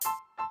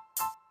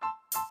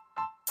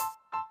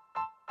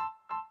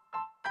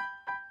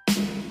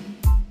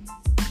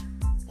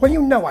Well,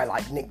 you know I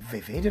like Nick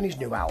Vivid and his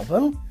new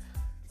album.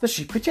 The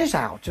Secret is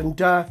out, and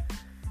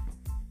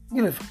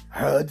you'll have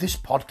heard this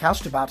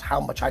podcast about how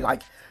much I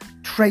like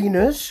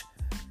Trainers,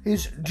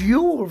 his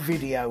dual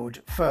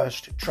videoed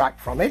first track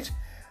from it,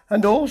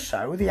 and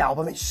also the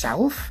album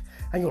itself,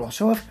 and you'll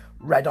also have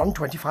read on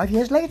 25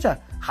 years later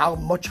how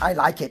much I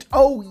like it.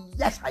 Oh,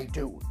 yes, I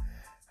do.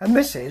 And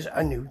this is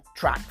a new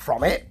track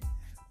from it,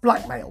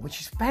 Blackmail,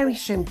 which is very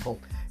simple.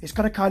 It's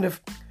got a kind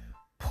of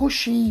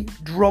pushy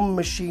drum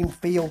machine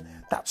feel,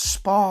 that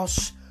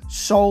sparse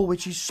soul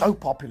which is so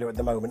popular at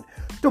the moment.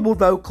 Double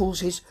vocals,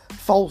 his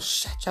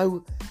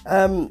falsetto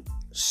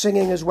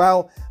singing as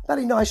well.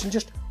 Very nice, and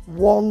just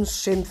one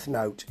synth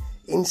note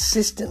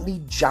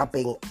insistently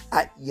jabbing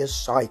at your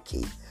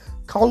psyche.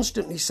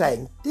 Constantly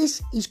saying,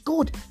 this is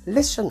good,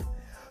 listen.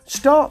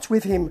 Starts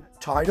with him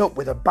tied up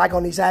with a bag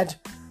on his head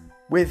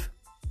with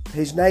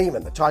his name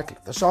and the title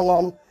of the song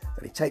on.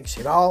 Then he takes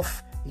it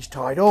off, he's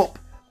tied up,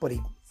 but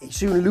he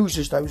soon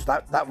loses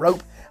that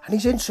rope, and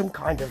he's in some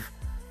kind of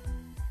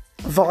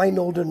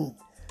vinyled and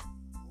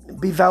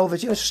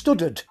bevelvet,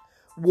 studded,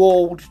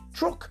 walled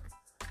truck.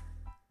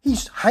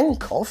 He's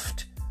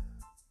handcuffed,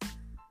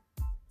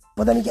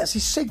 but then he gets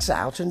his cigs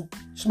out and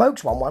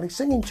smokes one while he's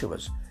singing to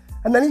us.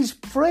 And then he's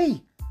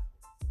free.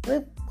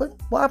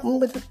 What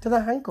happened to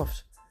the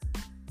handcuffs?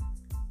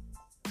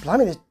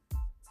 Blimey,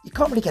 you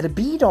can't really get a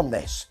bead on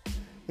this.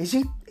 Is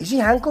he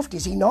handcuffed?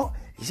 Is he not?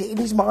 Is it in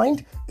his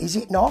mind? Is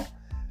it not?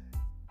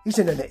 He's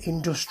in an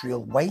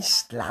industrial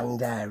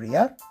wasteland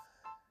area.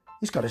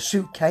 He's got a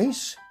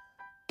suitcase.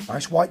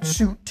 Nice white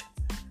suit.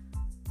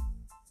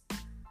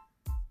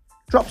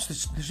 Drops the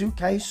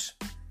suitcase.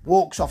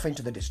 Walks off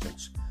into the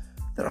distance.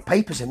 There are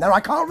papers in there. I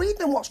can't read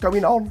them. What's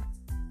going on?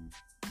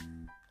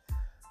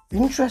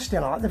 Interesting.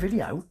 I like the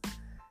video.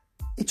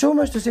 It's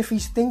almost as if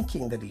he's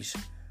thinking that he's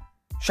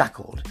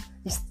shackled.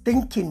 He's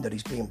thinking that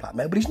he's being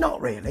blackmailed, but he's not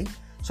really.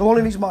 So all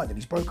in his mind that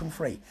he's broken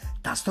free.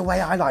 That's the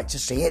way I like to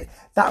see it.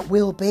 That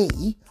will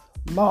be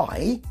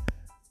my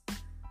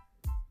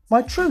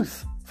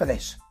truth for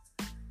this.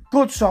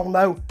 Good song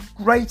though.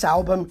 Great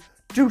album.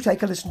 Do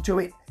take a listen to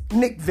it.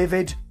 Nick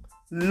Vivid.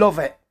 Love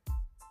it.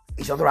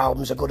 His other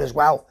albums are good as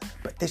well,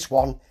 but this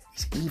one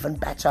is even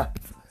better.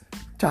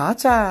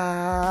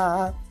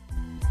 Ta-ta!